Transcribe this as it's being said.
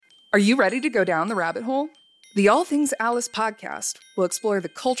Are you ready to go down the rabbit hole? The All Things Alice podcast will explore the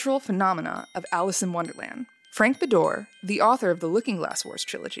cultural phenomena of Alice in Wonderland. Frank Bedore, the author of the Looking Glass Wars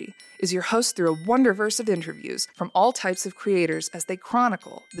trilogy, is your host through a wonderverse of interviews from all types of creators as they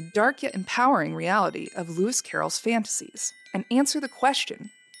chronicle the dark yet empowering reality of Lewis Carroll's fantasies and answer the question,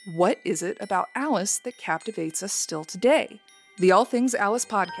 what is it about Alice that captivates us still today? The All Things Alice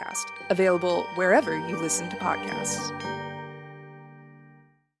podcast, available wherever you listen to podcasts.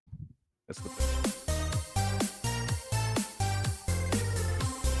 That's the best.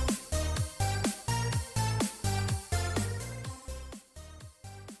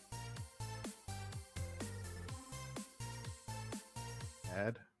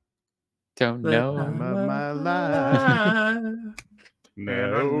 Don't know my life.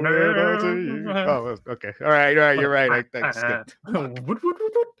 No, to you. Oh, okay. All right. You're right. I skipped.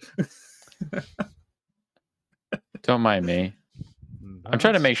 Don't mind me. I'm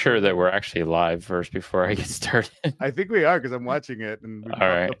trying to make sure that we're actually live first before I get started. I think we are because I'm watching it and we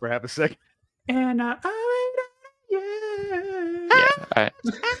popped up for half a second. And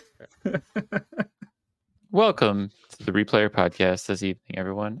Welcome to the Replayer Podcast this evening,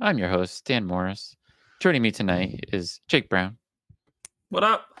 everyone. I'm your host, Dan Morris. Joining me tonight is Jake Brown. What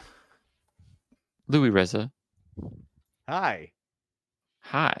up? Louis Reza. Hi.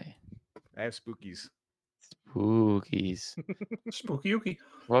 Hi. I have spookies. Spookies. Spooky Yuki.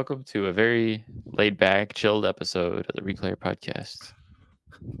 Welcome to a very laid-back, chilled episode of the Replayer Podcast,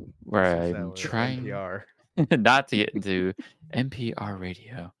 where I'm trying not to get into NPR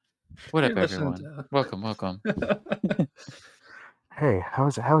radio. What up, everyone? Welcome. Hey,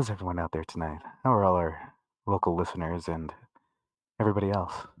 how's everyone out there tonight? How are all our local listeners and everybody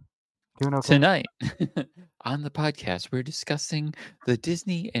else? Doing okay? Tonight on the podcast, we're discussing the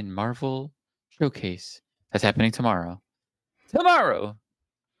Disney and Marvel showcase that's happening tomorrow.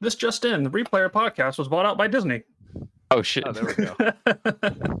 This just in, the Replayer Podcast was bought out by Disney. Oh, shit. Oh, there we go.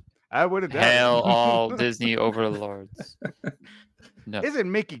 I would have done Hail all Disney overlords. No.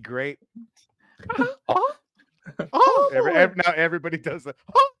 Isn't Mickey great? Oh. Now everybody does that.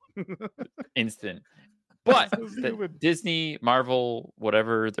 Instant. But So the stupid. Disney, Marvel,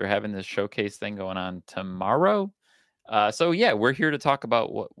 whatever, they're having this showcase thing going on tomorrow. So yeah, we're here to talk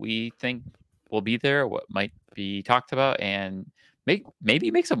about what we think will be there, what might be talked about, and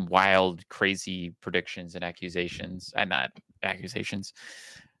maybe make some wild, crazy predictions and accusations. And not accusations.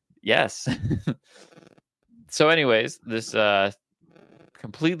 Yes. So anyways, this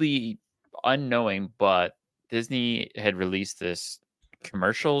completely unknowing, but Disney had released this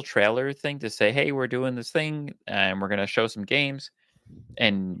commercial trailer thing to say, hey, we're doing this thing and we're going to show some games.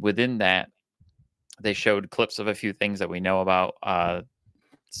 And within that, they showed clips of a few things that we know about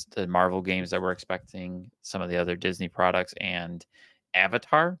the Marvel games that we're expecting, some of the other Disney products, and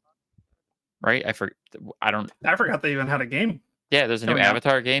Avatar. Right? I forgot they even had a game. Yeah, there's a new coming out.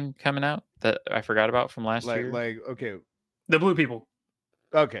 Avatar game coming out that I forgot about from last year. Okay. The blue people.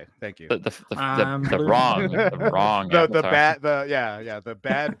 Okay, thank you. The wrong the Avatar. the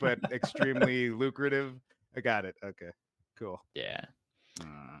bad but extremely lucrative. I got it. Okay, cool. Yeah.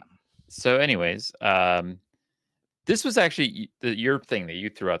 So anyways, this was actually your thing that you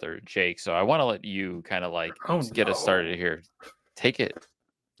threw out there, Jake. So I want to let you kind of get us started here. Take it.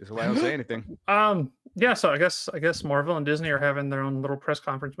 This is why I don't say anything. Yeah, so I guess Marvel and Disney are having their own little press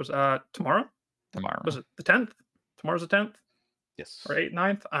conference. Was tomorrow? Tomorrow. Was it the 10th? Tomorrow's the 10th? Yes. Or 8th,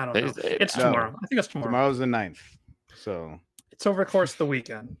 9th? I don't know. It's No. tomorrow. I think it's tomorrow. Tomorrow's the 9th. So It's over the course of the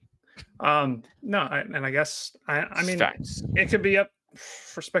weekend. I guess I mean Facts. it could be up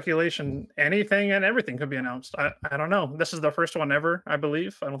for speculation. Anything and everything could be announced. I don't know. This is the first one ever, I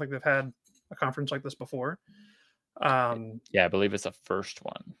believe. I don't think they've had a conference like this before. Yeah, I believe it's the first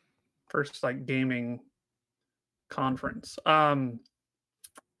one. First gaming conference. I mean,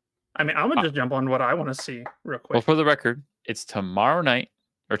 I'm gonna just jump on what I want to see real quick. Well, for the record, it's tomorrow,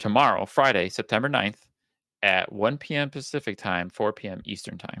 Friday, September 9th at 1 p.m. Pacific time, 4 p.m.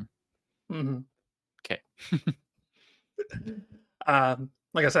 Eastern time. Mm-hmm. Okay.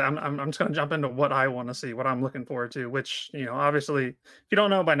 Like I said, I'm just gonna jump into what I want to see, what I'm looking forward to. Which obviously, if you don't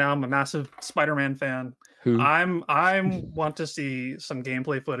know by now, I'm a massive Spider-Man fan. I want to see some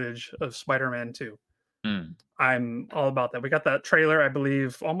gameplay footage of Spider-Man 2. I'm all about that. We got that trailer, I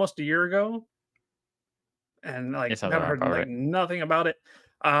believe, almost a year ago, and never heard nothing about it.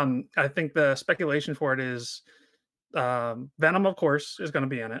 I think the speculation for it is Venom, of course, is going to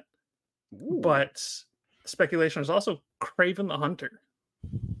be in it. Ooh. But speculation is also Kraven the Hunter.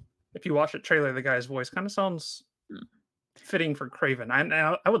 If you watch the trailer, the guy's voice kind of sounds fitting for Kraven.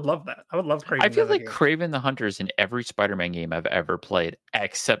 I would love that. I would love Kraven. I feel like game. Kraven the Hunter is in every Spider-Man game I've ever played,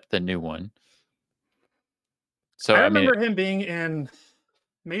 except the new one. So I remember him being in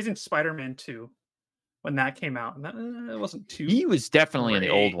Amazing Spider-Man 2 when that came out, and that it wasn't too. He was definitely in the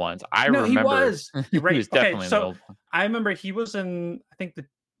old ones. I remember he was. You're right. He was definitely in the old ones. I remember he was in, I think,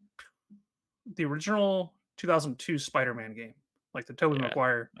 the original 2002 Spider-Man game, like the Tobey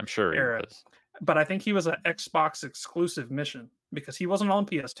Maguire. I'm sure era. He was. But I think he was an Xbox exclusive mission because he wasn't on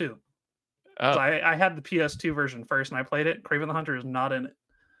PS2. Oh. So I had the PS2 version first, and I played it. Kraven the Hunter is not in it,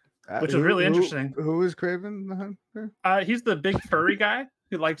 which is really interesting. Who is Kraven the Hunter? He's the big furry guy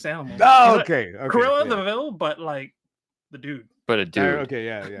who likes animals. Oh, okay. Cruella de Vil, but like the dude. But a dude. Okay,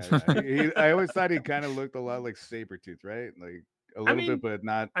 yeah. I always thought he kind of looked a lot like Sabretooth, right? Like a little bit, but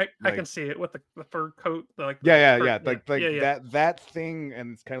not. I can see it with the fur coat. That thing,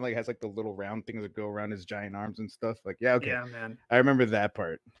 and it's kind of like has like the little round things that go around his giant arms and stuff. Like, yeah, okay. Yeah, man. I remember that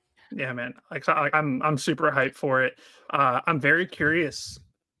part. Yeah, man. I'm super hyped for it. I'm very curious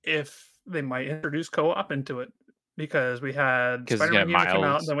if they might introduce co-op into it because we had Spider-Man that came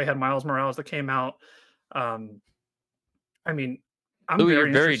out, and then we had Miles Morales that came out. I mean, you're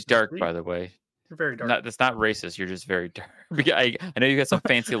very dark, by the way. You're very dark. That's not racist. You're just very dark. I know you got some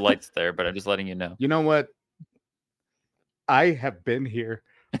fancy lights there, but I'm just letting you know. You know what? I have been here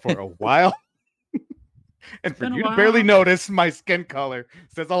for a while. And for you to barely notice my skin color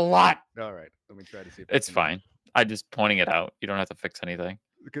says a lot. All right, let me try to see. It's fine. I'm just pointing it out. You don't have to fix anything.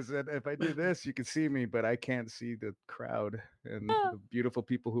 Because if I do this, you can see me, but I can't see the crowd and the beautiful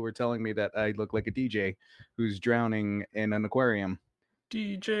people who are telling me that I look like a DJ who's drowning in an aquarium.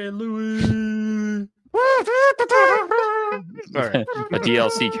 DJ Louis. All right. A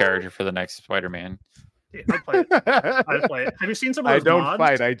DLC character for the next Spider-Man. Yeah, I'd play it. Have you seen some of those I don't mods?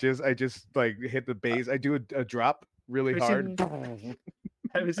 fight. I just like hit the base. I do a drop really hard.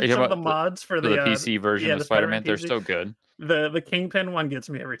 Have you seen some of the mods for the PC version of Spider-Man? They're so good. The Kingpin one gets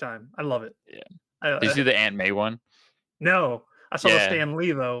me every time. I love it. Yeah. Did you see the Aunt May one? No. I saw the Stan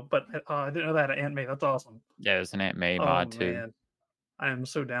Lee though, but I didn't know that had Aunt May. That's awesome. Yeah, there's an Aunt May mod too. Man. I am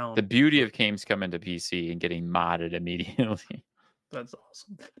so down. The beauty of games coming to PC and getting modded immediately. That's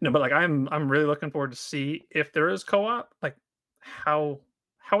awesome. No, but like I'm really looking forward to see if there is co-op. Like how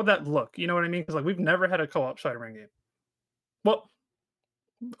would that look? You know what I mean? Because like we've never had a co-op Spider-Man game. Well,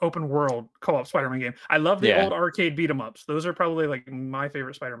 open world co-op Spider-Man game. I love the old arcade beat 'em ups. Those are probably like my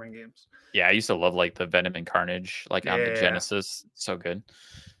favorite Spider-Man games. Yeah, I used to love like the Venom and Carnage, like on the Genesis. So good.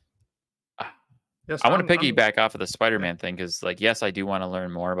 Yes, I want to piggyback off of the Spider-Man thing because, like, yes, I do want to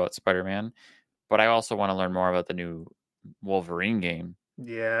learn more about Spider-Man, but I also want to learn more about the new Wolverine game.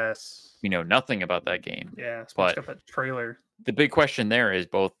 Yes. We know nothing about that game. Yeah, but got that trailer. The big question there is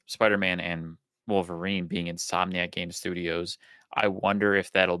both Spider-Man and Wolverine being Insomniac Game Studios. I wonder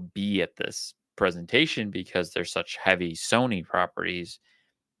if that'll be at this presentation because they're such heavy Sony properties.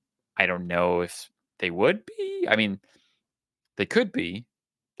 I don't know if they would be. I mean, they could be.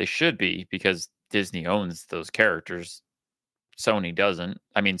 They should be because Disney owns those characters. Sony doesn't.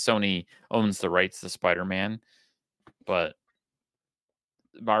 I mean, Sony owns the rights to Spider-Man, but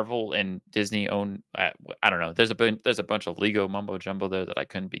Marvel and Disney own. I don't know. There's a bunch of Lego mumbo jumbo there that I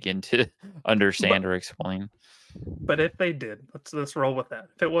couldn't begin to understand or explain. But if they did, let's roll with that.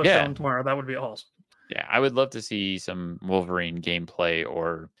 If it was shown tomorrow, that would be awesome. Yeah, I would love to see some Wolverine gameplay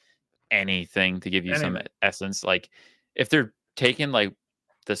or anything to give you some essence. Like if they're taking like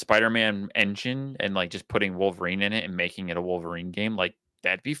the Spider-Man engine and like just putting Wolverine in it and making it a Wolverine game, like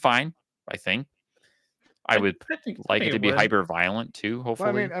that'd be fine. I think I would like it to be hyper violent too.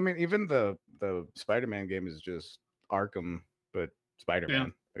 Hopefully, well, I mean, even the Spider-Man game is just Arkham, but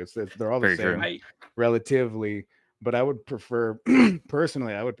Spider-Man. Yeah. They're all the same, relatively. But I would prefer,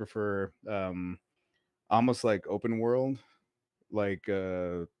 personally, almost like open world, like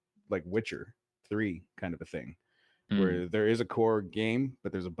Witcher 3 kind of a thing. Where there is a core game,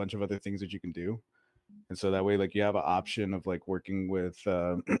 but there's a bunch of other things that you can do, and so that way, like you have an option of like working with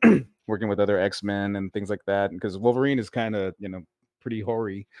other X-Men and things like that. Because Wolverine is kind of pretty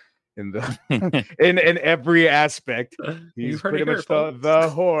hoary in the in every aspect. He's pretty much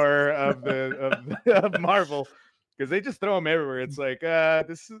the horror of Marvel. Because they just throw him everywhere. It's like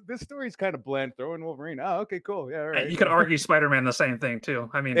this story's kind of bland. Throw in Wolverine. Oh, okay, cool. Yeah, all right. You could argue Spider-Man the same thing too.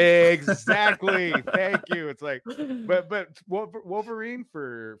 I mean, exactly. Thank you. It's like, but Wolverine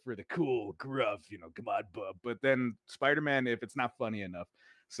for the cool gruff, come on, bub. But then Spider-Man if it's not funny enough.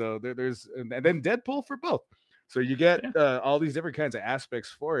 So there's and then Deadpool for both. So you get all these different kinds of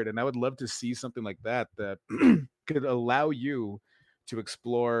aspects for it, and I would love to see something like that could allow you to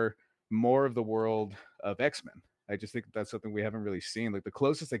explore more of the world of X-Men. I just think that's something we haven't really seen. Like the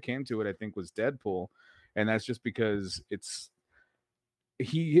closest I came to it, I think, was Deadpool, and that's just because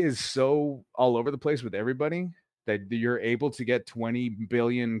he is so all over the place with everybody that you're able to get 20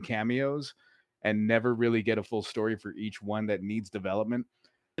 billion cameos and never really get a full story for each one that needs development.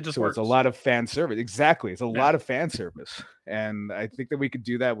 It just So works. it's a lot of fan service. Exactly. It's a lot of fan service. And I think that we could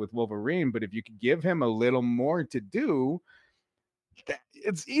do that with Wolverine, but if you could give him a little more to do,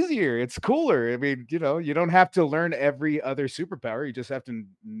 it's easier. It's cooler. I mean, you know, you don't have to learn every other superpower. You just have to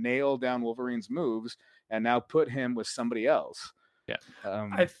nail down Wolverine's moves and now put him with somebody else. Yeah.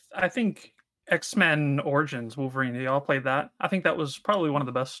 I think X-Men Origins Wolverine, they all played that. I think that was probably one of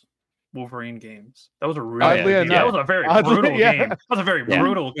the best Wolverine games. That was a really Oddly good game. That was a very brutal game. That was a very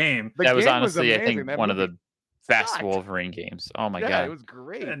brutal game. That was honestly, I think, that one of movie the best Wolverine games. Oh my god, it was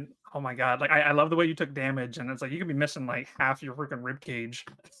great. And oh my god, like I love the way you took damage, and it's like you could be missing like half your freaking rib cage,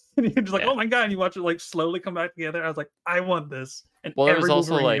 and you're just like, oh my god, and you watch it like slowly come back together. I was like, I want this. And well, it was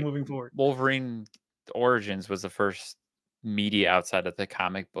also Wolverine like moving forward. Wolverine Origins was the first media outside of the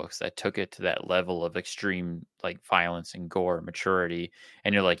comic books that took it to that level of extreme like violence and gore and maturity,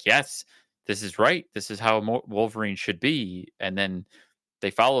 and you're like, yes, this is right, this is how Wolverine should be. And then they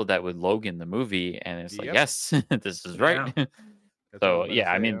followed that with Logan the movie, and it's like, yes, this is right. So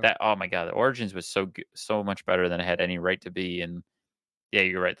I mean that, oh my god, the Origins was so much better than it had any right to be. And yeah,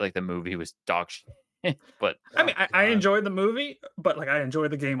 you're right, like the movie was dog shit. But I mean, I enjoyed the movie, but like I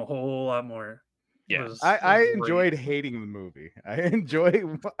enjoyed the game a whole lot more. Yeah, I enjoyed hating the movie. I enjoy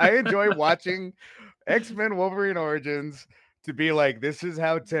watching X-Men Wolverine Origins to be like, this is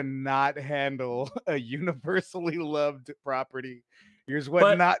how to not handle a universally loved property. Here's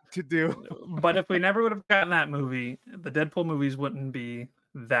what not to do. But if we never would have gotten that movie, the Deadpool movies wouldn't be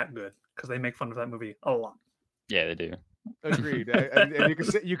that good because they make fun of that movie a lot. Yeah, they do. Agreed. And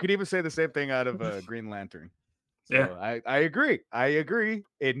you could even say the same thing out of Green Lantern. So yeah, I agree. I agree.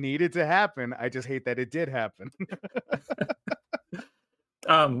 It needed to happen. I just hate that it did happen.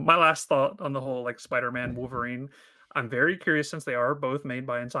 My last thought on the whole like Spider-Man Wolverine, I'm very curious, since they are both made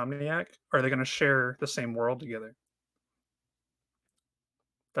by Insomniac, are they going to share the same world together?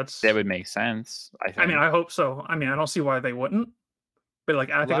 That would make sense. I mean, I hope so. I mean, I don't see why they wouldn't. But like,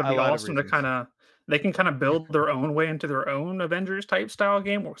 I think it'd be awesome to they can kind of build their own way into their own Avengers type style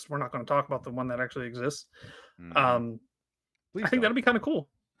game. We're not going to talk about the one that actually exists. I think that'd be kind of cool.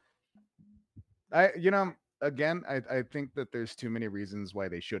 Again, I think that there's too many reasons why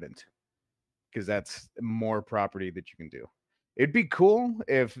they shouldn't, because that's more property that you can do. It'd be cool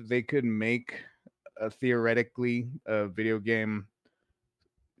if they could make theoretically a video game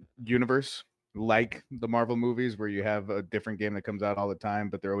universe like the Marvel movies, where you have a different game that comes out all the time,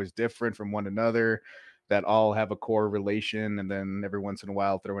 but they're always different from one another, that all have a core relation, and then every once in a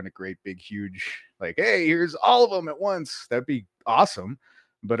while throw in a great big huge like, hey, here's all of them at once. That'd be awesome.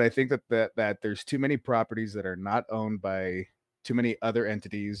 But I think that there's too many properties that are not owned by too many other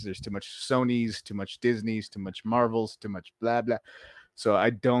entities. There's too much Sonys, too much Disneys, too much Marvels, too much blah blah. So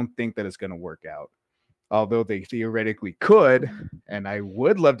I don't think that it's going to work out. Although they theoretically could, and I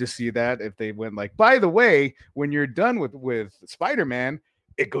would love to see that if they went like, by the way, when you're done with Spider-Man,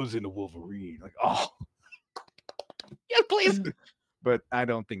 it goes into Wolverine. Like, oh, yeah, please. But I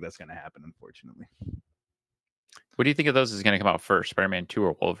don't think that's going to happen, unfortunately. What do you think of those is going to come out first, Spider-Man 2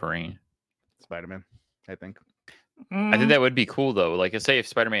 or Wolverine? Spider-Man, I think. I think that would be cool, though. Like, say if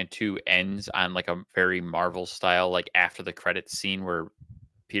Spider-Man 2 ends on like a very Marvel style, like after the credits scene where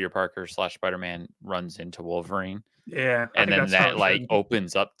Peter Parker / Spider-Man runs into Wolverine. Yeah. And then that like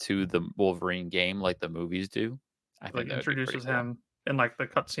opens up to the Wolverine game like the movies do. I think that introduces him in like the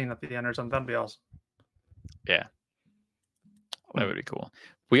cutscene at the end or something. That'd be awesome. Yeah. That would be cool.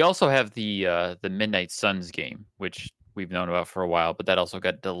 We also have the Midnight Suns game, which we've known about for a while, but that also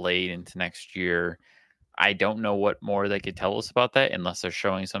got delayed into next year. I don't know what more they could tell us about that unless they're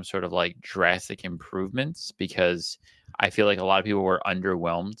showing some sort of like drastic improvements, because I feel like a lot of people were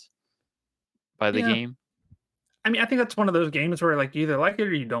underwhelmed by the game. I mean, I think that's one of those games where like you either like it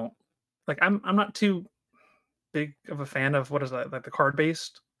or you don't. Like I'm not too big of a fan of, what is that, like the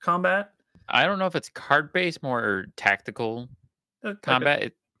card-based combat? I don't know if it's card-based, more tactical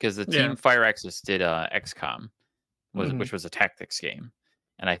combat, because the team Fire Axis did XCOM, which was a tactics game.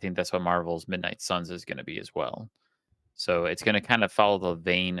 And I think that's what Marvel's Midnight Suns is going to be as well. So it's going to kind of follow the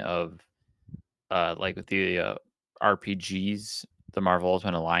vein of like with the RPGs, the Marvel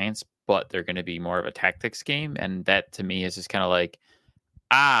Ultimate Alliance, but they're going to be more of a tactics game. And that to me is just kind of like,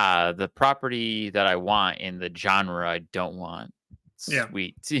 the property that I want in the genre I don't want.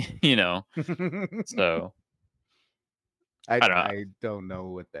 Sweet. You know? So I don't know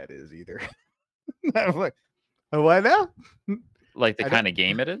what that is either. I'm like, What now? Like the kind of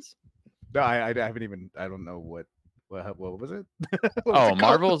game it is? No, I haven't even. I don't know what was it? What was it called?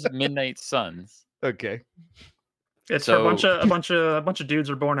 Marvel's Midnight Suns. Okay. It's for a bunch of dudes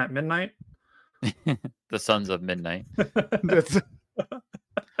are born at midnight. The Sons of Midnight. That's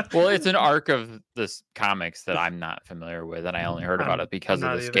Well, it's an arc of this comics that I'm not familiar with, and I only heard about it because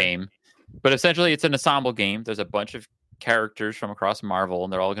of this game. But essentially, it's an ensemble game. There's a bunch of characters from across Marvel,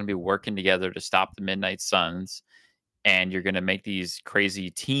 and they're all going to be working together to stop the Midnight Suns. And you're going to make these crazy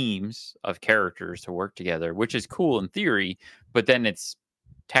teams of characters to work together, which is cool in theory, but then it's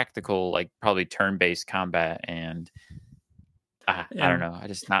tactical, like probably turn-based combat, and I don't know. I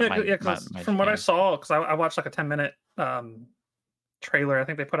just not my from what I saw, because I watched like a 10-minute trailer. I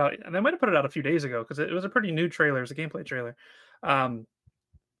think they might have put it out a few days ago because it was a pretty new trailer. It was a gameplay trailer.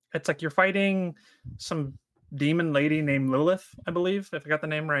 It's like you're fighting some demon lady named Lilith, I believe, if I got the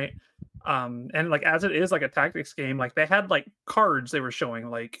name right. And like as it is like a tactics game, like they had like cards they were showing,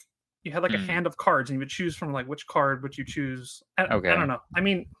 like you had like a hand of cards and you would choose from like which card would you choose. I don't know. I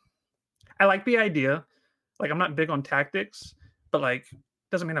mean, I like the idea. Like I'm not big on tactics, but like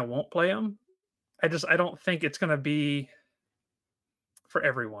doesn't mean I won't play them. I don't think it's gonna be for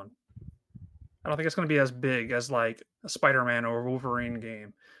everyone. I don't think it's gonna be as big as like a Spider-Man or Wolverine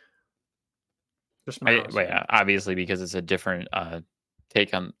game. Obviously, because it's a different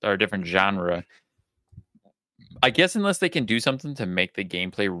take on or a different genre. I guess unless they can do something to make the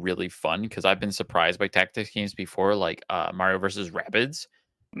gameplay really fun, because I've been surprised by tactics games before, like Mario vs. Rabbids.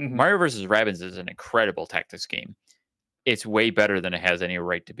 Mm-hmm. Mario vs. Rabbids is an incredible tactics game. It's way better than it has any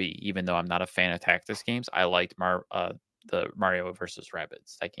right to be. Even though I'm not a fan of tactics games, I liked the Mario vs.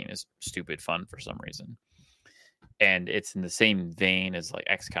 Rabbids. That game is stupid fun for some reason. And it's in the same vein as like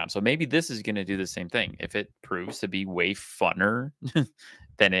XCOM. So maybe this is going to do the same thing. If it proves to be way funner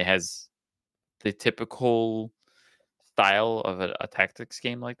than it has the typical style of a tactics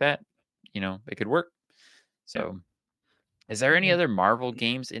game like that, it could work. So is there any other Marvel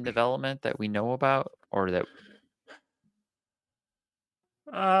games in development that we know about or that?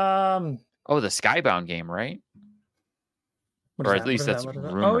 The Skybound game, right? Or at least that's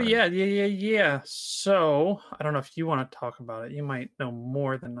rumored. Oh yeah. So I don't know if you want to talk about it. You might know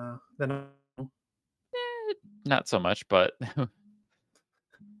more than not so much, but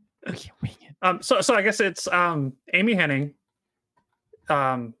we can wing it. So I guess it's Amy Hennig,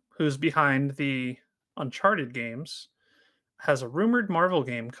 who's behind the Uncharted games, has a rumored Marvel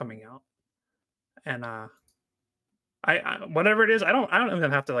game coming out, and I whatever it is, I don't even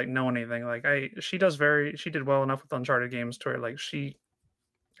have to like know anything. Like she did well enough with Uncharted games to where like she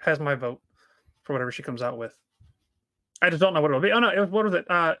has my vote for whatever she comes out with. I just don't know what it'll be. Oh no, what was it?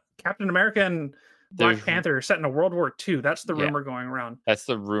 Captain America and Black Panther set in a World War II. That's the rumor going around. That's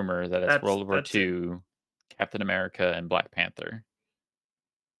the rumor that it's World War II, Captain America and Black Panther.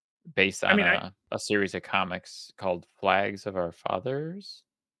 Based on a series of comics called Flags of Our Fathers.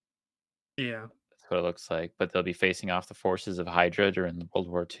 Yeah. What it looks like, but they'll be facing off the forces of Hydra during World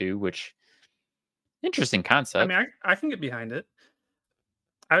War II, which interesting concept. I mean, I can get behind it.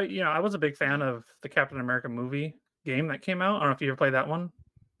 I was a big fan of the Captain America movie game that came out. I don't know if you ever played that one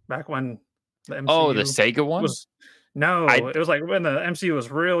back when the MCU the Sega one? It was like when the MCU was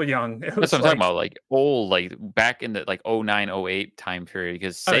real young. That's what I'm talking about, like old, like back in the like 09, 08 time period,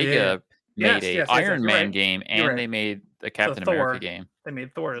 because Sega made Iron Man game and they made the Captain America game. They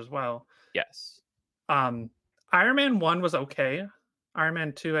made Thor as well. Yes. Iron Man 1 was okay. Iron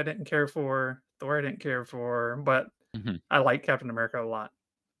Man 2 I didn't care for. Thor I didn't care for, but I like Captain America a lot.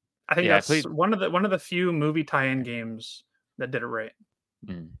 I think that's one of the few movie tie-in games that did it right.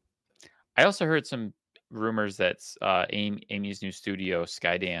 I also heard some rumors that Amy's new studio,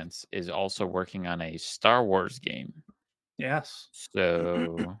 Skydance, is also working on a Star Wars game. Yes.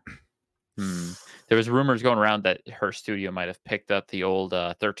 So there was rumors going around that her studio might have picked up the old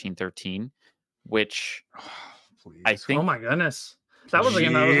 1313. Which I think. Oh my goodness, that was a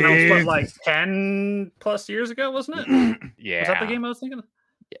game that was announced like 10 plus years ago, wasn't it? Yeah, was that the game I was thinking of?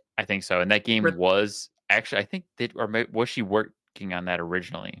 Yeah, I think so. And that game was actually, I think, was she working on that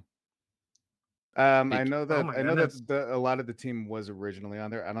originally? I know that a lot of the team was originally on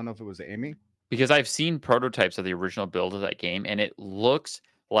there. I don't know if it was Amy, because I've seen prototypes of the original build of that game, and it looks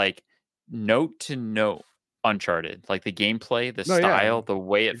like note to note Uncharted, like the gameplay, the style, the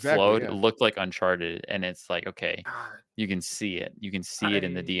way it flowed, it looked like Uncharted, and it's like, okay, you can see it. You can see it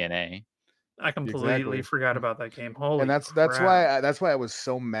in the DNA. I completely forgot about that game. Holy, and that's why I was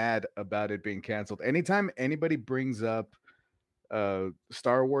so mad about it being canceled. Anytime anybody brings up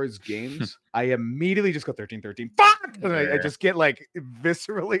Star Wars games, I immediately just go 1313. Fuck! And I just get like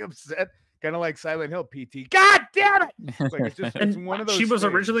viscerally upset Kind of like Silent Hill PT. God damn it! Like it's one of those. She was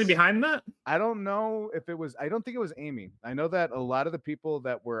things. originally behind that. I don't know if it was. I don't think it was Amy. I know that a lot of the people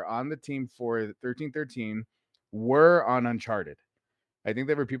that were on the team for 1313 were on Uncharted. I think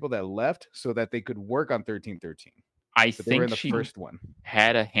there were people that left so that they could work on 1313. I But they were in think the she first one.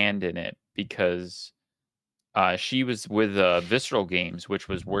 had a hand in it because she was with Visceral Games, which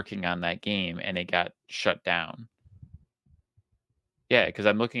was working on that game, and it got shut down. Yeah, because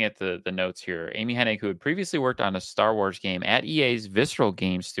I'm looking at the notes here. Amy Hennig, who had previously worked on a Star Wars game at EA's Visceral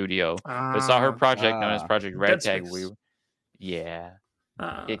Games studio, but saw her project known as Project Red Tag.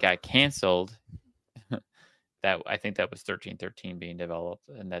 It got canceled. I think that was 1313 being developed,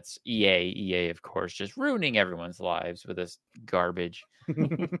 and that's EA. EA, of course, just ruining everyone's lives with this garbage.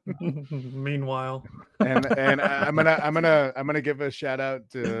 Meanwhile, and I'm gonna give a shout out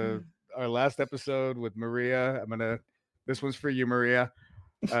to our last episode with Maria. This one's for you, Maria.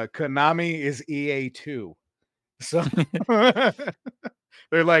 Konami is EA2. So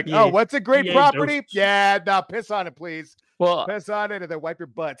they're like, EA, oh, what's a great EA property? jokes. Yeah, now piss on it, please. Well, Piss on it and then wipe your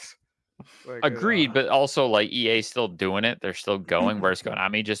butts. Like, agreed, but also like EA still doing it. They're still going. Whereas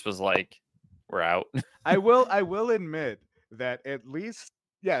Konami just was like, we're out. I will admit that at least,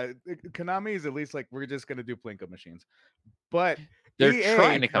 yeah, Konami is at least like, we're just gonna do Plinko machines. But they're EA,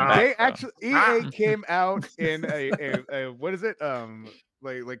 trying to come back. EA came out in a what is it?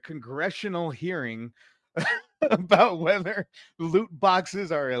 Like congressional hearing about whether loot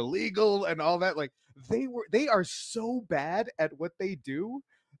boxes are illegal and all that. Like they are so bad at what they do.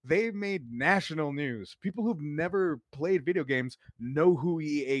 They made national news. People who've never played video games know who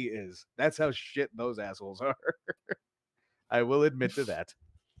EA is. That's how shit those assholes are. I will admit to that.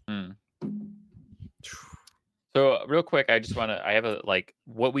 So real quick, I have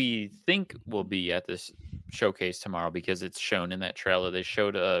what we think will be at this showcase tomorrow, because it's shown in that trailer. They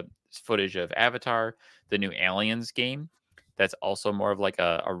showed footage of Avatar, the new Aliens game. That's also more of like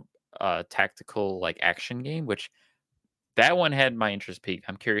a tactical like action game, which that one had my interest peaked.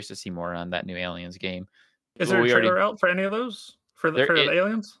 I'm curious to see more on that new Aliens game. Is there a trailer out for any of those for the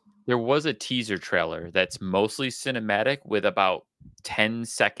Aliens? There was a teaser trailer that's mostly cinematic with about 10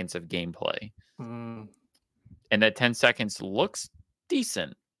 seconds of gameplay. And that 10 seconds looks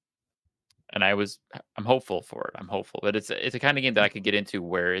decent. And I'm hopeful for it. I'm hopeful. But it's a kind of game that I could get into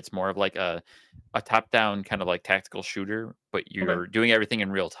where it's more of like a top-down kind of like tactical shooter, but you're doing everything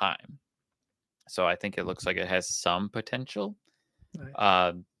in real time. So I think it looks like it has some potential.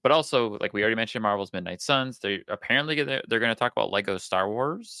 Nice. But also, like we already mentioned, Marvel's Midnight Suns. They're going to talk about Lego Star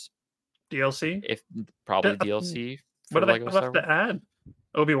Wars DLC. DLC. What do they have left to add?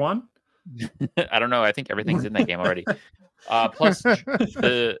 Obi-Wan? I don't know. I think everything's in that game already. Plus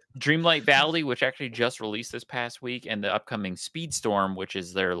the Dreamlight Valley, which actually just released this past week, and the upcoming Speedstorm, which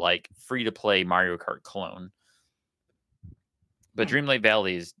is their like free-to-play Mario Kart clone. But Dreamlight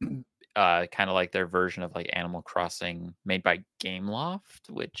Valley is kind of like their version of like Animal Crossing made by Gameloft,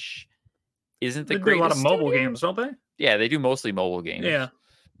 which isn't the greatest. They do a lot of mobile games, don't they? Yeah, they do mostly mobile games. Yeah.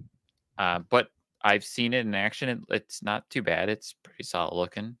 But I've seen it in action. It's not too bad. It's pretty solid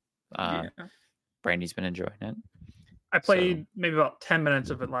looking. Brandy's been enjoying it. I played maybe about 10 minutes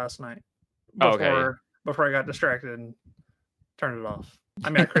of it last night before I got distracted and turned it off. I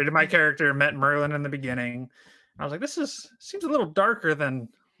mean, I created my character, met Merlin in the beginning. I was like, this seems a little darker than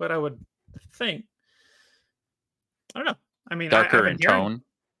what I would think. I don't know. I mean, darker in tone.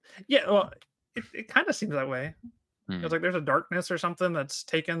 Yeah, well, it kind of seems that way. It's like there's a darkness or something that's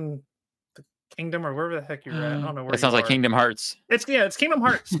taken the kingdom or wherever the heck you're at. I don't know where. It sounds like Kingdom Hearts. It's Kingdom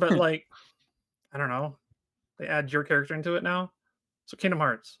Hearts, but like, I don't know. They add your character into it now, so Kingdom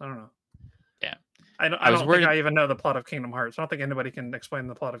Hearts. I don't know. Yeah, I don't think I even know the plot of Kingdom Hearts. I don't think anybody can explain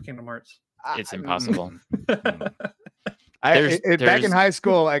the plot of Kingdom Hearts. It's impossible. Back in high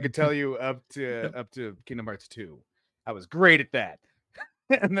school, I could tell you up to Kingdom Hearts 2. I was great at that,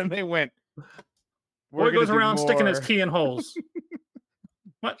 and then they went. Boy goes around sticking his key in holes.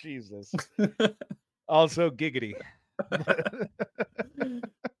 What? Jesus. Also giggity.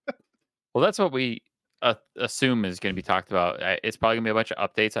 Well, that's what we assume is going to be talked about. It's probably going to be a bunch of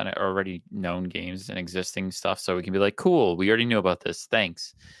updates on already known games and existing stuff, so we can be like, cool, we already knew about this.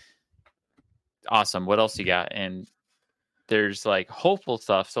 Thanks. Awesome. What else you got? And there's like hopeful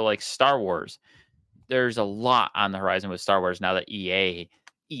stuff. So like Star Wars. There's a lot on the horizon with Star Wars now that EA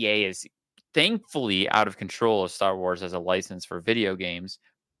is thankfully out of control of Star Wars as a license for video games,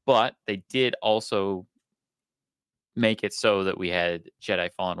 but they did also make it so that we had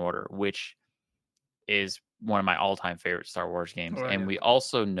Jedi Fallen Order, which is one of my all-time favorite Star Wars games. And we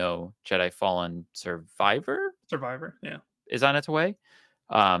also know Jedi Fallen Survivor, yeah, is on its way.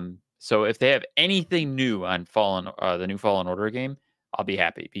 So if they have anything new on the new Fallen Order game, I'll be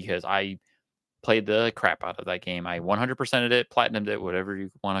happy because I played the crap out of that game. I 100%ed it, platinumed it, whatever you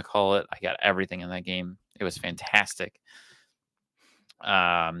want to call it. I got everything in that game. It was fantastic.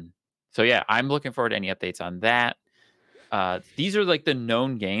 So yeah, I'm looking forward to any updates on that. These are like the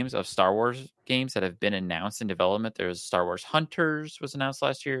known games of Star Wars games that have been announced in development. There's Star Wars Hunters was announced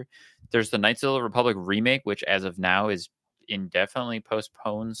last year. There's the Knights of the Republic remake, which as of now is indefinitely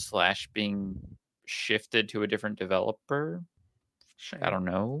postponed / being shifted to a different developer. Shame. I don't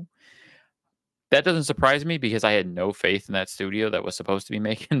know. That doesn't surprise me because I had no faith in that studio that was supposed to be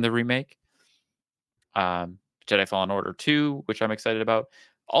making the remake. Jedi Fallen Order 2, which I'm excited about.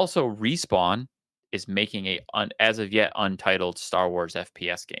 Also, Respawn is making as of yet untitled Star Wars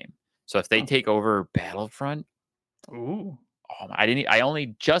FPS game. So if they take over Battlefront, I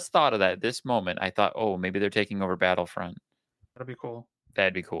only just thought of that at this moment. I thought, maybe they're taking over Battlefront. That'd be cool.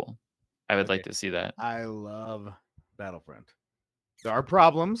 That'd be cool. I would like to see that. I love Battlefront. There are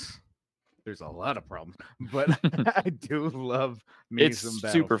problems. There's a lot of problems, but I do love me some Battlefront.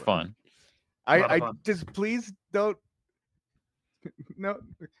 It's super fun. I just please don't. No,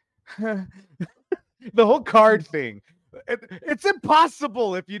 the whole card thing. It's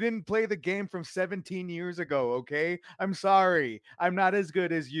impossible if you didn't play the game from 17 years ago, okay? I'm sorry. I'm not as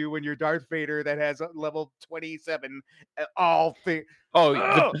good as you and your Darth Vader that has a level 27 all thing.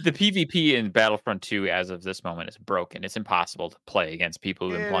 The PvP in Battlefront 2 as of this moment is broken. It's impossible to play against people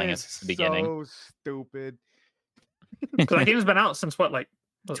who've been playing it since the beginning. So stupid. Because that game's been out since what, like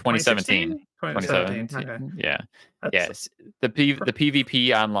 2017. 2017. Okay. Yeah. Yes. The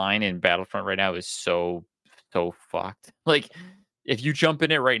PvP online in Battlefront right now is so fucked. Like, if you jump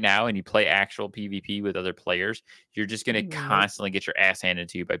in it right now and you play actual PvP with other players, you're just going to constantly get your ass handed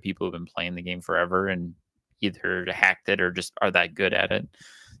to you by people who've been playing the game forever and either hacked it or just are that good at it.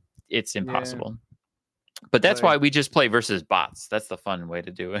 It's impossible. Yeah. But that's why we just play versus bots. That's the fun way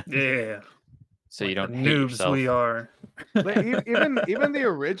to do it. Yeah. So you don't the hate noobs yourself. We are. Like, even the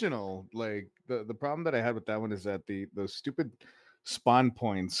original, like the problem that I had with that one is that those stupid spawn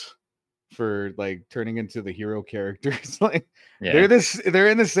points for like turning into the hero characters, like they're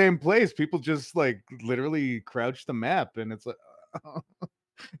in the same place. People just like literally crouch the map, and it's like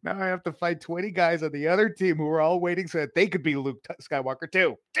now I have to fight 20 guys on the other team who are all waiting so that they could be Luke Skywalker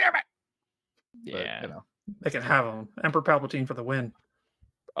too. Damn it! Yeah, but, they can have them. Emperor Palpatine for the win.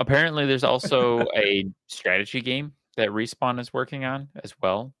 Apparently, there's also a strategy game that Respawn is working on as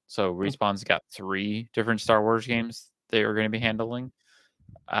well. So Respawn's got 3 different Star Wars games they are going to be handling.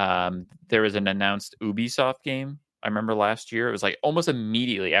 There was an announced Ubisoft game. I remember last year. It was like almost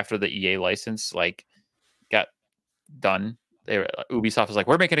immediately after the EA license got done. Ubisoft was like,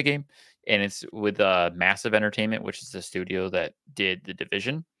 "We're making a game," and it's with Massive Entertainment, which is the studio that did The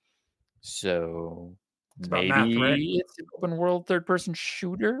Division. So maybe it's an open world third-person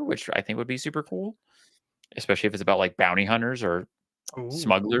shooter, which I think would be super cool, especially if it's about like bounty hunters or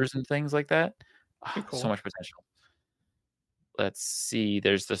smugglers and things like that. Cool. So much potential. Let's see.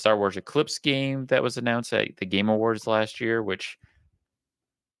 There's the Star Wars Eclipse game that was announced at the Game Awards last year, which,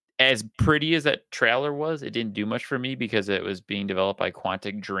 as pretty as that trailer was, it didn't do much for me because it was being developed by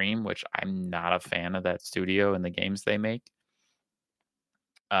Quantic Dream, which I'm not a fan of that studio and the games they make.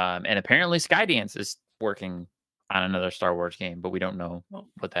 And apparently Skydance is working on another Star Wars game, but we don't know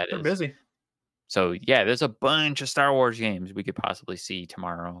what that is. They're busy. So yeah, there's a bunch of Star Wars games we could possibly see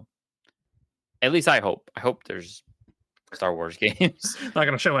tomorrow. At least I hope. I hope there's Star Wars games. Not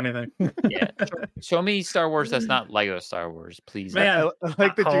going to show anything. Yeah. Show me Star Wars that's not Lego Star Wars, please. Man, I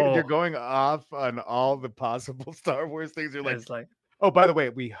like that you're going off on all the possible Star Wars things. You're like, oh, by the way,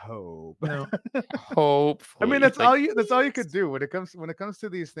 we hope. No. Hope. I mean, that's all you could do when it comes to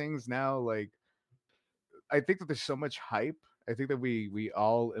these things now. Like, I think that there's so much hype. I think that we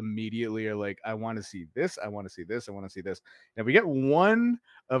all immediately are like, I want to see this, I want to see this, I want to see this. And if we get one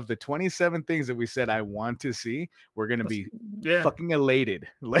of the 27 things that we said I want to see, we're gonna be fucking elated,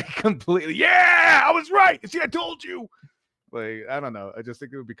 like completely. Yeah, I was right. See, I told you. Like, I don't know. I just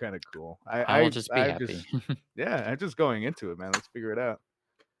think it would be kind of cool. I will just be happy. I'm just going into it, man. Let's figure it out.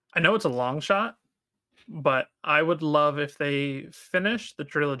 I know it's a long shot, but I would love if they finish the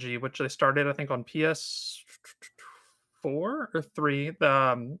trilogy, which they started, I think, on PS4 or 3,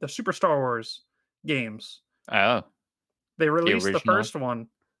 the Super Star Wars games. Oh. They released the first one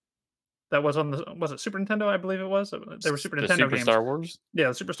that was on was it Super Nintendo? I believe it was. They were Super Nintendo Super games. Star Wars? Yeah,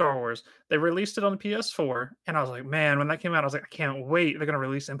 the Super Star Wars. They released it on the PS4, and I was like, man, when that came out, I was like, I can't wait. They're going to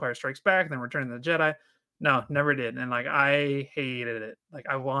release Empire Strikes Back, and then Return of the Jedi. No, never did. And like, I hated it. Like,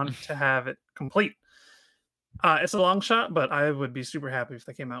 I want to have it complete. It's a long shot, but I would be super happy if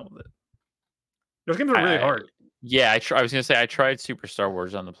they came out with it. Those games are really hard. Yeah, I was gonna say I tried Super Star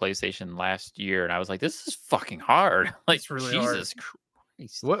Wars on the PlayStation last year, and I was like, "This is fucking hard." Like, It's really Jesus hard.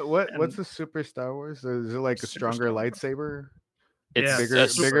 Christ! What's the Super Star Wars? Is it like a stronger lightsaber? It's Yeah,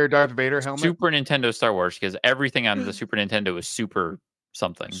 bigger Darth Vader helmet. Super Nintendo Star Wars, because everything on the Super Nintendo is super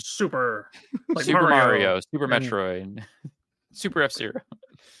something. Super, like Super Mario, Super Metroid, Super F-Zero,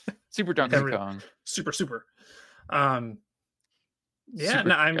 Super Donkey Kong, super. Yeah,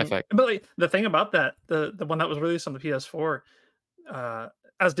 Super no, but like, the thing about that, the one that was released on the PS4,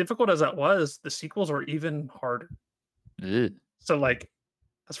 as difficult as that was, the sequels were even harder. Ugh. So like,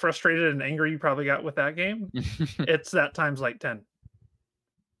 as frustrated and angry you probably got with that game, it's that times like 10.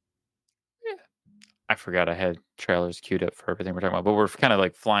 Yeah, I forgot I had trailers queued up for everything we're talking about, but we're kind of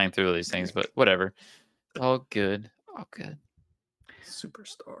like flying through these things. But whatever, all good, all good. Super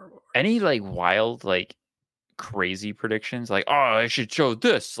Star Wars. Any like wild like crazy predictions, like, oh, I should show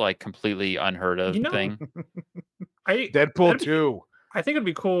this, like completely unheard of thing? Deadpool 2. I think it'd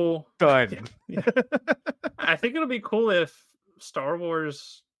be cool. Done. Yeah. I think it'd be cool if Star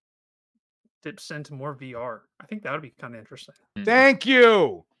Wars dips into more VR. I think that would be kind of interesting. Thank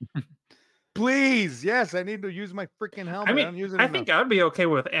you. Please, yes, I need to use my freaking helmet. I mean, I think I'd be okay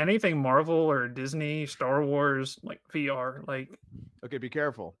with anything Marvel or Disney, Star Wars, like VR. Like, okay, be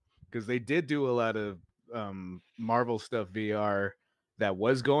careful, because they did do a lot of Marvel stuff VR that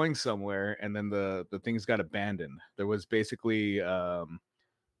was going somewhere, and then the things got abandoned. There was basically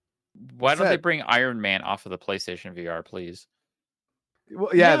why don't they bring Iron Man off of the PlayStation VR, please?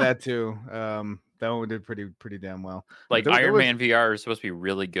 Well, yeah, that too. That one did pretty damn well. Like Iron Man VR is supposed to be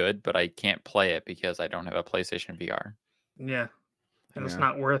really good, but I can't play it because I don't have a PlayStation VR. Yeah, and it's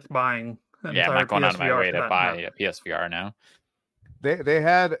not worth buying. Yeah, I'm not going out of my way to buy a PSVR now. They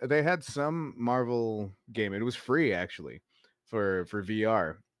had some Marvel game. It was free actually for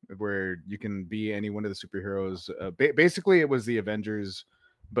VR, where you can be any one of the superheroes. Basically, it was the Avengers,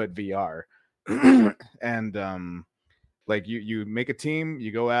 but VR, and like you make a team,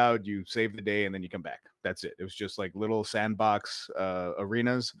 you go out, you save the day, and then you come back. That's it. It was just like little sandbox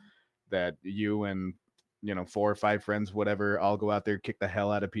arenas that you and 4 or 5 friends, whatever, all go out there, kick the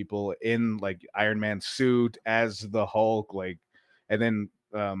hell out of people in like Iron Man suit as the Hulk, like, and then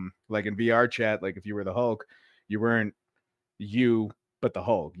like in VR chat, like if you were the Hulk, you weren't you but the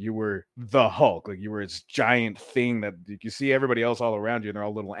Hulk. You were the Hulk. Like you were this giant thing that you see everybody else all around you, and they're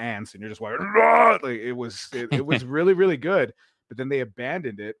all little ants, and you're just like it was really, really good. But then they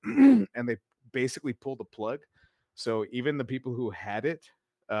abandoned it and they basically pulled the plug. So even the people who had it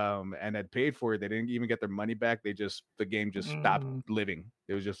and had paid for it, they didn't even get their money back. The game just stopped living.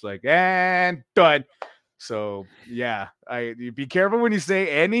 It was just like, and done. So yeah, you be careful when you say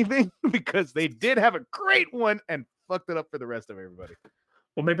anything, because they did have a great one and fucked it up for the rest of everybody.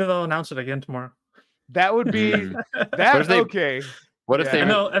 Well, maybe they'll announce it again tomorrow. That would be okay. What if they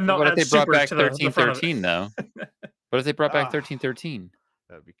brought back 1313 though? What if they brought back 1313?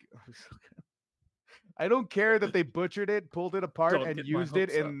 That'd be so good. I don't care that they butchered it, pulled it apart, and used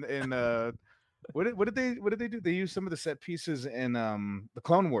it in what did they do? They used some of the set pieces in the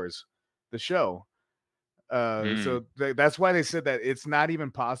Clone Wars, the show. So that's why they said that it's not even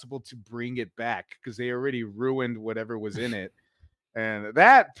possible to bring it back, because they already ruined whatever was in it. And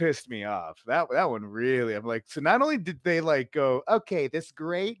that pissed me off. That one really, I'm like, so not only did they like go, okay, this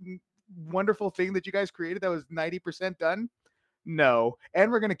great, wonderful thing that you guys created that was 90% done, no, and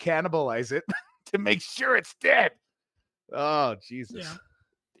we're gonna cannibalize it to make sure it's dead. Oh Jesus.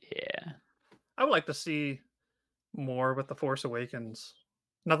 Yeah. I would like to see more with the Force Awakens.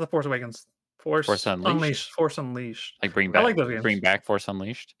 Not the Force Awakens. Force Unleashed. Force Unleashed. Like bring back Force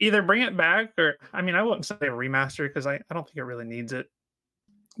Unleashed. Either bring it back, or I mean, I wouldn't say a remaster, because I don't think it really needs it.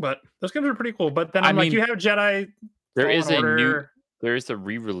 But those games are pretty cool. But then you have Jedi. There is a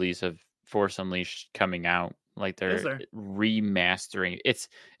re-release of Force Unleashed coming out. Like they're remastering. It's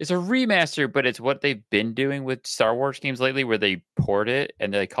a remaster, but it's what they've been doing with Star Wars games lately, where they port it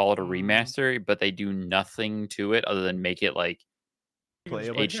and they call it a remaster, but they do nothing to it other than make it like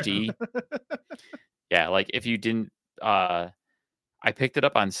playable HD. Yeah, like if you didn't I picked it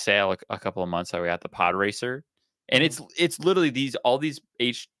up on sale a couple of months ago at the Pod Racer, and it's literally all these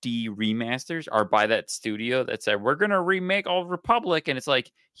HD remasters are by that studio that said we're gonna remake Old Republic, and it's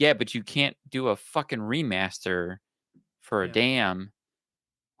like, yeah, but you can't do a fucking remaster for a damn.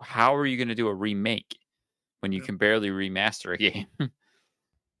 How are you gonna do a remake when you can barely remaster a game?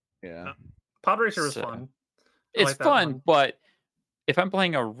 Yeah, Pod Racer was fun. It's fun, but if I'm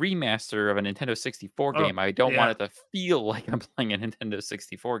playing a remaster of a Nintendo 64 game, I don't want it to feel like I'm playing a Nintendo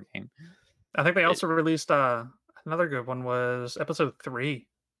 64 game. I think they also released another good one was episode 3.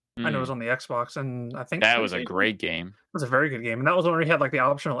 I know it was on the Xbox, and I think that was a great game. It was a very good game, and that was when we had like the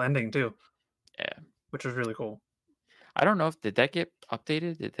optional ending too. Yeah, which was really cool. I don't know if did that get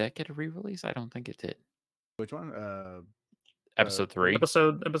updated? Did that get a re-release? I don't think it did. Which one? Episode 3.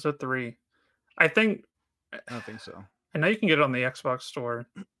 Episode 3. I don't think so. I know you can get it on the Xbox store.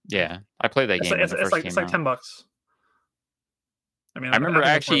 Yeah, I played that game. It's like $10. I mean, I remember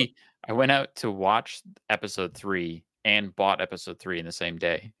actually I went out to watch episode 3 and bought episode 3 in the same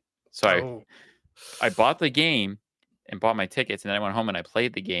day. So I bought the game and bought my tickets, and then I went home and I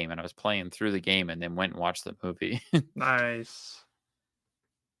played the game, and I was playing through the game, and then went and watched the movie. Nice.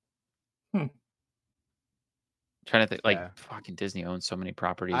 Trying to think, fucking Disney owns so many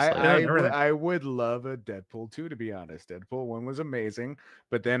properties. I would love a Deadpool 2, to be honest. Deadpool 1 was amazing,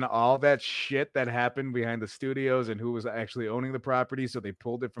 but then all that shit that happened behind the studios and who was actually owning the property, so they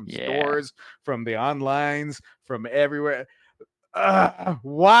pulled it from stores, from the onlines, from everywhere.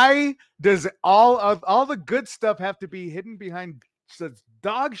 Why does all the good stuff have to be hidden behind such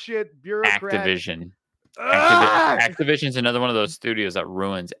dog shit bureaucrat? Activision. Activision's another one of those studios that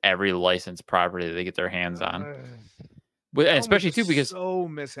ruins every licensed property that they get their hands on. And especially too because so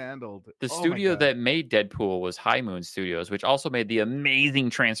mishandled. The studio that made Deadpool was High Moon Studios, which also made the amazing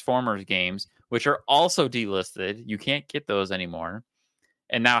Transformers games, which are also delisted. You can't get those anymore.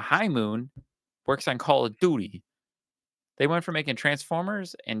 And now High Moon works on Call of Duty. They went from making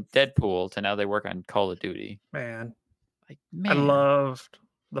Transformers and Deadpool to now they work on Call of Duty. Man, I loved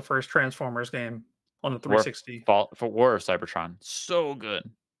the first Transformers game on the 360. For War of Cybertron. So good.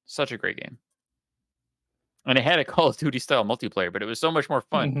 Such a great game. And it had a Call of Duty style multiplayer, but it was so much more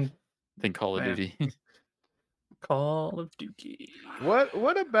fun than Call of Duty. Call of Duty.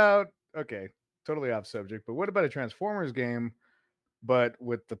 What about, okay, totally off subject, but what about a Transformers game, but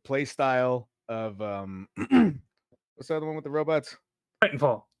with the play style of, what's the other one with the robots?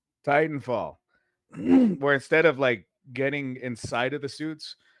 Titanfall. Where instead of like getting inside of the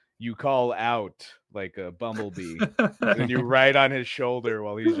suits, you call out like a bumblebee and you ride on his shoulder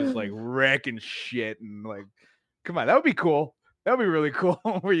while he's just like wrecking shit and like, come on, that would be cool. That would be really cool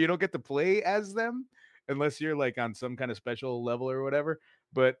where you don't get to play as them unless you're like on some kind of special level or whatever.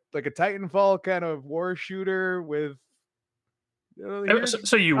 But like a Titanfall kind of war shooter with.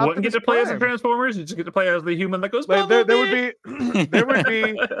 So you wouldn't get to play as the Transformers? You just get to play as the human that goes. Like there would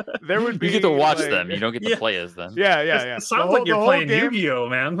be. You get to watch them. You don't get to play as them. Yeah. It sounds like you're playing Yu-Gi-Oh,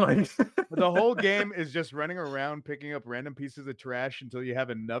 man. Like the whole game is just running around picking up random pieces of trash until you have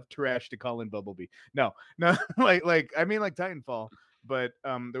enough trash to call in Bumblebee. No, like I mean like Titanfall, but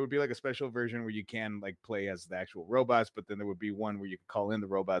there would be like a special version where you can like play as the actual robots, but then there would be one where you can call in the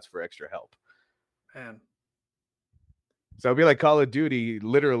robots for extra help. Man. So it'd be like Call of Duty,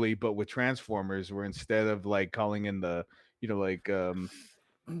 literally, but with Transformers, where instead of like calling in the, what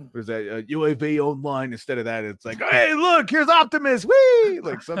is that, UAV online, instead of that, it's like, hey, look, here's Optimus, whee!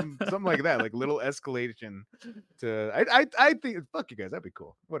 Like something like that, like little escalation to. I think, fuck you guys, that'd be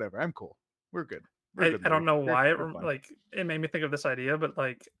cool. Whatever, I'm cool. We're good. I don't know why it made me think of this idea, but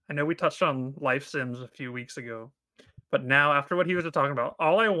like I know we touched on Life Sims a few weeks ago, but now after what he was talking about,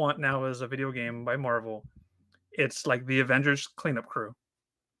 all I want now is a video game by Marvel. It's like the Avengers cleanup crew.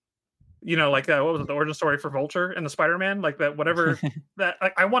 Like what was it, the origin story for Vulture and the Spider-Man? Like that, whatever. That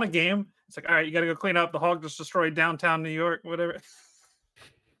like, I want a game. It's like, all right, you got to go clean up. The Hog just destroyed downtown New York, whatever.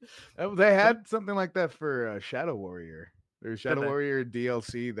 They had something like that for Shadow Warrior. There's Shadow Warrior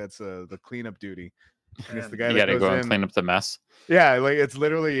DLC. That's the cleanup duty. And it's the guy you that gotta goes go and clean up the mess. Yeah, like it's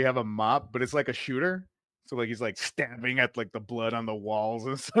literally you have a mop, but it's like a shooter. So like he's like stabbing at like the blood on the walls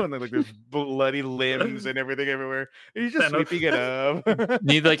and so and like there's bloody limbs and everything everywhere. And he's just sweeping it up.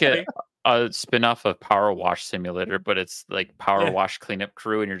 Need like a spin-off of Power Wash Simulator, but it's like Power Wash Cleanup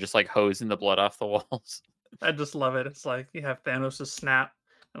Crew, and you're just like hosing the blood off the walls. I just love it. It's like you have Thanos' snap,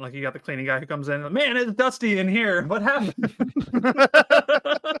 and like you got the cleaning guy who comes in. Like, man, it's dusty in here. What happened?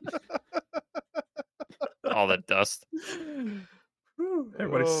 All the dust.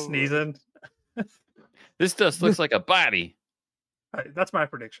 Everybody's sneezing. This dust looks like a body. That's my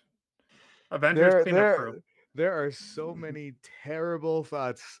prediction. Avengers cleanup crew. There are so many terrible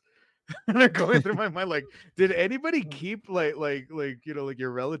thoughts that are going through my mind. Like, did anybody keep like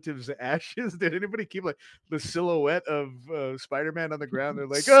your relatives' ashes? Did anybody keep like the silhouette of Spider-Man on the ground? They're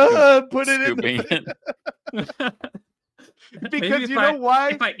like, put it in. Because you know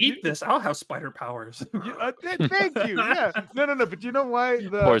why? If I eat this, I'll have spider powers. Thank you. Yeah. No. But you know why?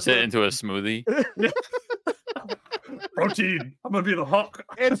 Pours it into a smoothie. Protein. I'm gonna be the Hulk.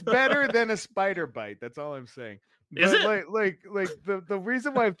 It's better than a spider bite. That's all I'm saying. Is it? Like the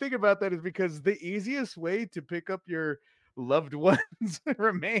reason why I'm thinking about that is because the easiest way to pick up your loved one's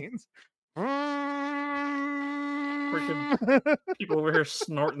remains. Freaking people over here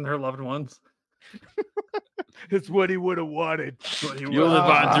snorting their loved ones. It's what he would have wanted. You'll live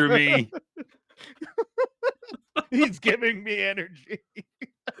on through me. He's giving me energy.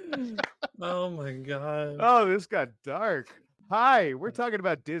 Oh my god. Oh, this got dark. Hi, we're talking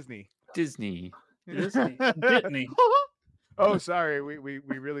about Disney. Disney. Disney. Oh, sorry. We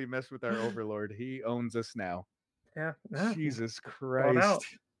really messed with our overlord. He owns us now. Yeah. Jesus Brought out.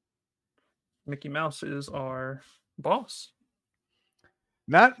 Christ. Mickey Mouse is our boss.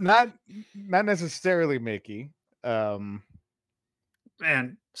 Not necessarily Mickey. Man,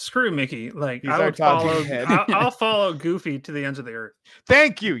 screw Mickey. Like He's I our would talking follow. head. I'll follow Goofy to the ends of the earth.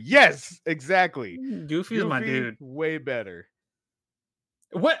 Thank you. Yes, exactly. Goofy is my dude. Way better.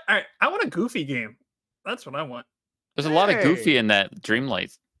 What? I want a Goofy game. That's what I want. There's a lot of Goofy in that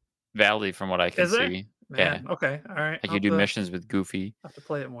Dreamlight Valley, from what I can see. Man, yeah. okay, all right. Like you do missions with Goofy. I have to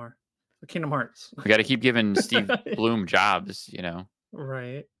play it more. Kingdom Hearts. We got to keep giving Steve Bloom jobs,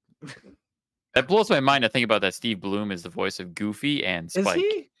 Right. That blows my mind to think about that. Steve Bloom is the voice of Goofy and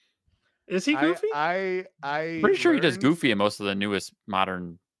Spike. Is he Goofy? I pretty sure he does Goofy in most of the newest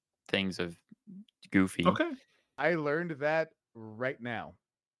modern things of Goofy. Okay. I learned that right now.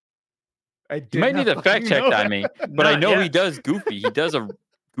 You might need a fact check on me, but I know he does Goofy. He does a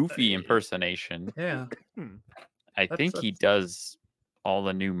Goofy impersonation. Yeah. Hmm. think he does all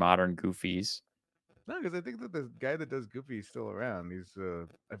the new modern Goofies. No, because I think that the guy that does Goofy is still around. He's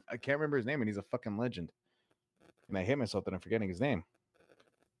I can't remember his name, and he's a fucking legend. And I hate myself that I'm forgetting his name.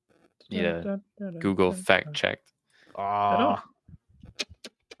 Yeah. Google fact checked. I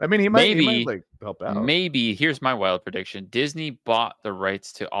mean, he might like help out. Maybe here's my wild prediction: Disney bought the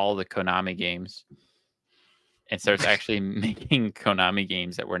rights to all the Konami games and starts actually making Konami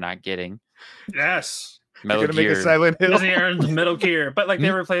games that we're not getting. Yes. Metal Gonna Gear. make a Silent Hill. Disney earns Metal Gear, but like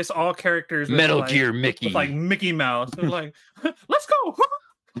they replace all characters with Metal Gear Mickey. with like Mickey Mouse. They're like, let's go.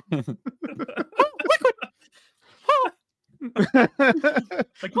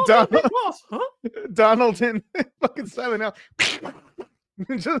 Like Donald in fucking Silent Hill.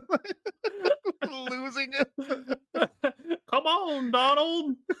 Just like, losing it. Come on,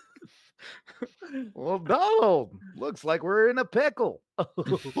 Donald. Well, Donald, looks like we're in a pickle.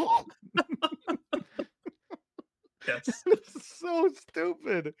 Yes. So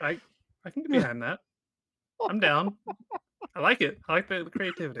stupid. I can get behind that. I'm down. I like it. I like the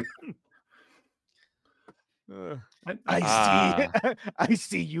creativity. I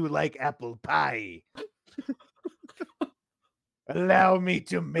see you like apple pie. Allow me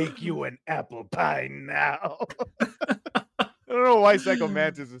to make you an apple pie now. I don't know why Psycho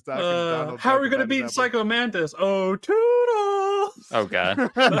Mantis is talking to Donald. How are we going to beat Psycho Mantis? Oh, Toodles! Oh, God.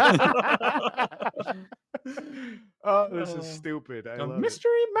 Oh, this is stupid. I love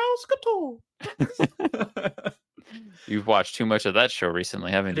Mystery Mouse Couture. You've watched too much of that show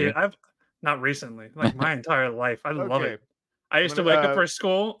recently, haven't you? Dude, I've not recently, like my entire life. I love it. I used to wake up for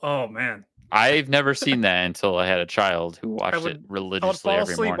school. Oh, man. I've never seen that until I had a child who watched it religiously I would fall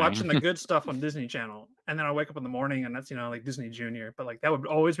every asleep morning. watching the good stuff on Disney Channel, and then I wake up in the morning, and that's like Disney Junior. But like that would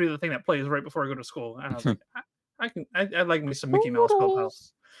always be the thing that plays right before I go to school. And I was like, I like me some Mickey Mouse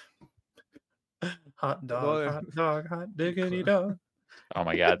Clubhouse. Hot dog, hot diggity dog. Oh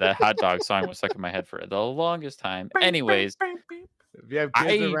my God, that hot dog song was stuck in my head for the longest time. Anyways, if you have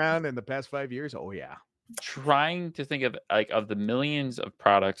kids around in the past 5 years, oh yeah. Trying to think of of the millions of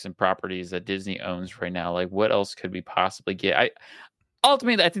products and properties that Disney owns right now, like what else could we possibly get?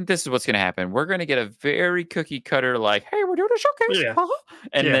 Ultimately, I think this is what's going to happen. We're going to get a very cookie cutter, like, hey, we're doing a showcase,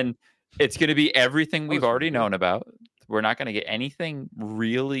 and then it's going to be everything we've already known about. We're not going to get anything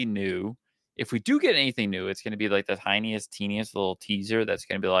really new. If we do get anything new, it's going to be like the tiniest, teeniest little teaser that's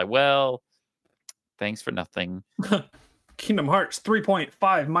going to be like, well, thanks for nothing. Kingdom Hearts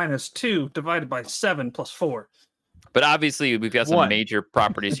 3.5 minus 2 divided by 7 plus 4. But obviously, we've got some major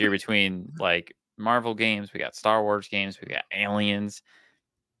properties here between like Marvel games, we got Star Wars games, we got Aliens.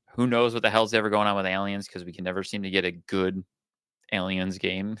 Who knows what the hell's ever going on with Aliens, because we can never seem to get a good Aliens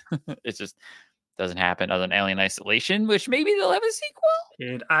game. It just doesn't happen, other than Alien Isolation, which maybe they'll have a sequel.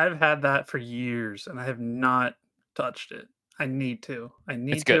 Dude, I've had that for years, and I have not touched it. I need to. I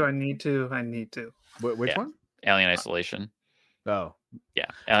need to. Which one? Alien Isolation. Oh. Yeah.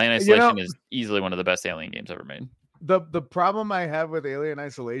 Alien Isolation is easily one of the best Alien games ever made. The problem I have with Alien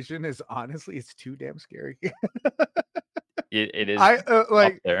Isolation is honestly it's too damn scary. It is like up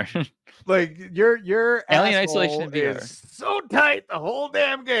there. Like your Alien Isolation VR is so tight the whole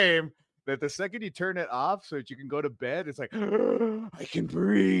damn game that the second you turn it off so that you can go to bed, it's like I can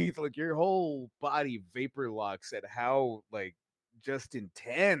breathe. Like your whole body vapor locks at how like just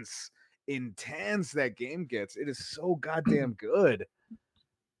intense that game gets. It is so goddamn good.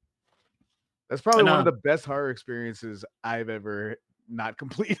 That's probably one of the best horror experiences I've ever not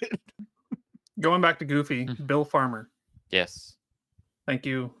completed. Going back to Goofy, Bill Farmer. Yes. Thank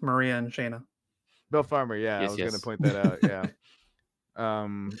you, Maria and Shayna. Bill Farmer, yeah, Yes, I was gonna point that out. Yeah.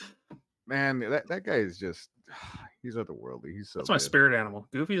 Man, that guy is just he's otherworldly. He's so That's my good. spirit animal.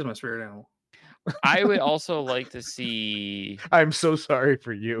 Goofy is my spirit animal. I would also like to see I'm so sorry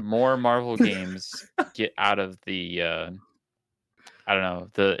for you. more Marvel games get out of the I don't know.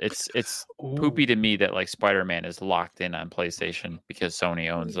 It's poopy to me that like Spider-Man is locked in on PlayStation because Sony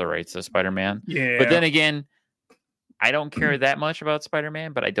owns the rights to Spider-Man. Yeah. But then again, I don't care that much about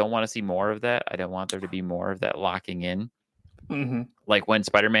Spider-Man, but I don't want to see more of that. I don't want there to be more of that locking in. Mm-hmm. Like when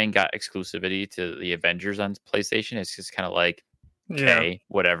Spider-Man got exclusivity to the Avengers on PlayStation, it's just kind of like, okay,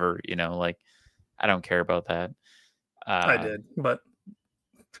 whatever, you know, like I don't care about that. I did, but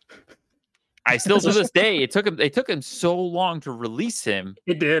I still to this day, it took him so long to release him.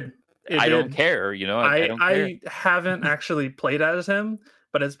 It did. I don't care, you know. I don't care. I haven't actually played as him,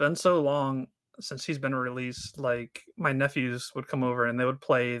 but it's been so long since he's been released. Like my nephews would come over and they would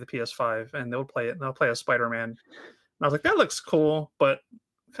play the PS5 and they would play it and they'll play as Spider-Man. And I was like, that looks cool, but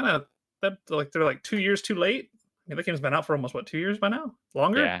kind of that like they're like 2 years too late. I mean, that game's been out for almost 2 years by now?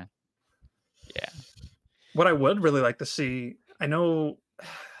 Longer? Yeah. What I would really like to see, I know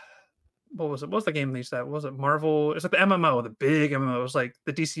what was it? What was the game they used to have? Was it Marvel? It's like the MMO, the big MMO. It was like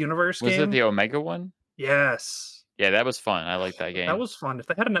the DC Universe game. Was it the Omega one? Yes. Yeah, that was fun. I like that game. That was fun. If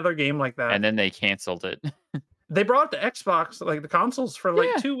they had another game like that. And then they canceled it. They brought it to Xbox, like the consoles, for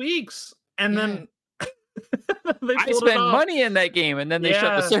like 2 weeks. And then I spent money in that game and then they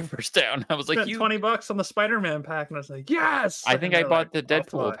shut the servers down. I was like, $20 on the Spider-Man pack. And I was like, yes. I think I bought the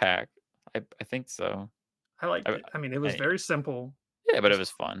Deadpool pack. I think so. I liked it. I mean, it was very simple. Yeah, but it was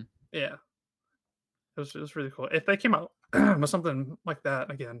fun. Yeah. It was really cool. If they came out with something like that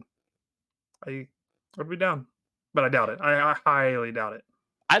again, I would be down. But I doubt it. I highly doubt it.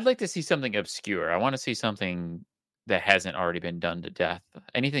 I'd like to see something obscure. I want to see something that hasn't already been done to death.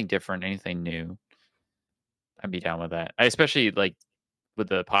 Anything different, anything new. I'd be down with that. I especially like with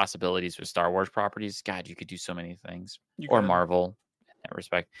the possibilities with Star Wars properties. God, you could do so many things. Or Marvel in that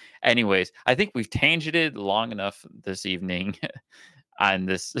respect. Anyways, I think we've tangented long enough this evening on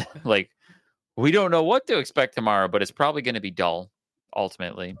this. Like, we don't know what to expect tomorrow, but it's probably going to be dull.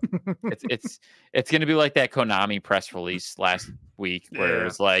 Ultimately, it's going to be like that Konami press release last week where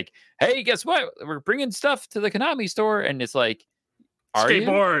it's like, "Hey, guess what? We're bringing stuff to the Konami store," and it's like,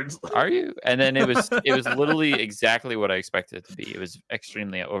 skateboards. Are you? And then it was literally exactly what I expected it to be. It was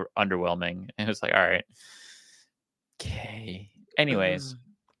extremely underwhelming. It was like, all right, okay. Anyways,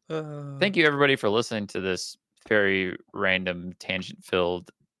 thank you everybody for listening to this very random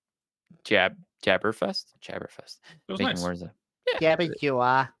tangent-filled Jabberfest. It was making nice. Words up.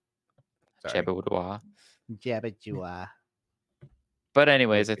 Jabba-jua. Jabba-jua. But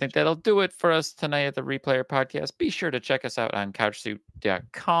anyways, I think that'll do it for us tonight at the Replayer Podcast. Be sure to check us out on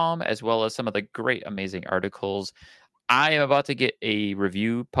couchsoup.com, as well as some of the great, amazing articles. I am about to get a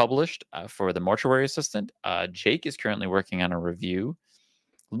review published for The Mortuary Assistant. Jake is currently working on a review.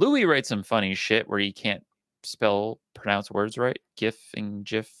 Louis writes some funny shit where he can't pronounce words right. GIF and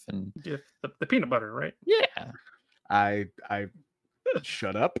GIF and GIF, the peanut butter, right? Yeah. I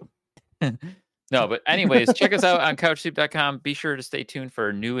shut up. No, but anyways, check us out on couchsoup.com. Be sure to stay tuned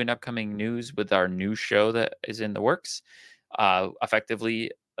for new and upcoming news with our new show that is in the works.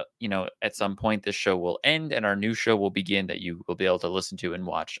 Effectively, at some point this show will end and our new show will begin that you will be able to listen to and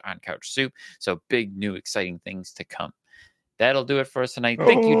watch on Couch Soup. So big, new, exciting things to come. That'll do it for us tonight.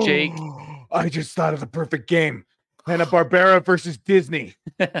 Thank you, Jake. I just thought of the perfect game. Hanna-Barbera versus Disney.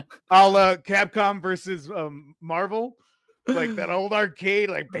 I'll Capcom versus Marvel. Like that old arcade,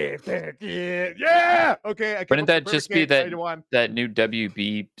 like yeah. Okay, wouldn't that just be that new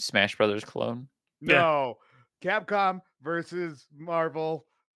WB Smash Brothers clone? No, Capcom versus Marvel,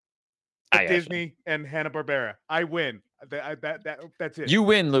 Disney, and Hanna-Barbera. I win. That's it. You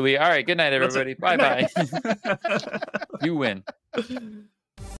win, Louis. All right. Good night, everybody. Bye bye. You win.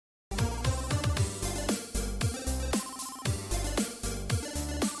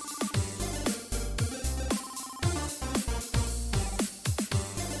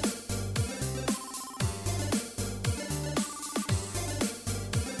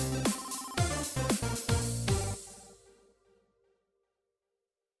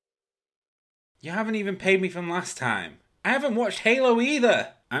 You haven't even paid me from last time. I haven't watched Halo either.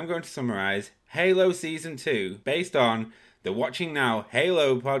 I'm going to summarize Halo Season 2 based on the Watching Now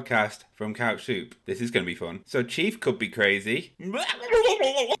Halo podcast from Couch Soup. This is going to be fun. So Chief could be crazy.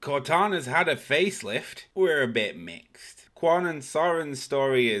 Cortana's had a facelift. We're a bit mixed. Quan and Soren's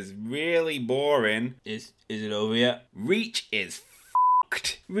story is really boring. Is it over yet? Reach is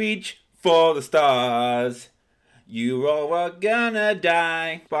fucked. Reach for the stars. You all are gonna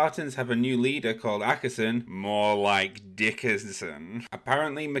die. Spartans have a new leader called Ackerson. More like Dickerson.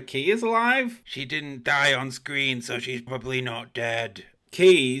 Apparently McKee is alive? She didn't die on screen, so she's probably not dead.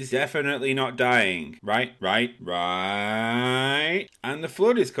 Key's definitely not dying. Right. And the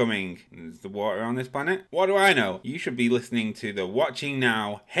flood is coming. Is the water on this planet? What do I know? You should be listening to the Watching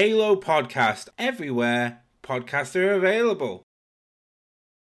Now Halo podcast everywhere podcasts are available.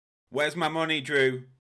 Where's my money, Drew?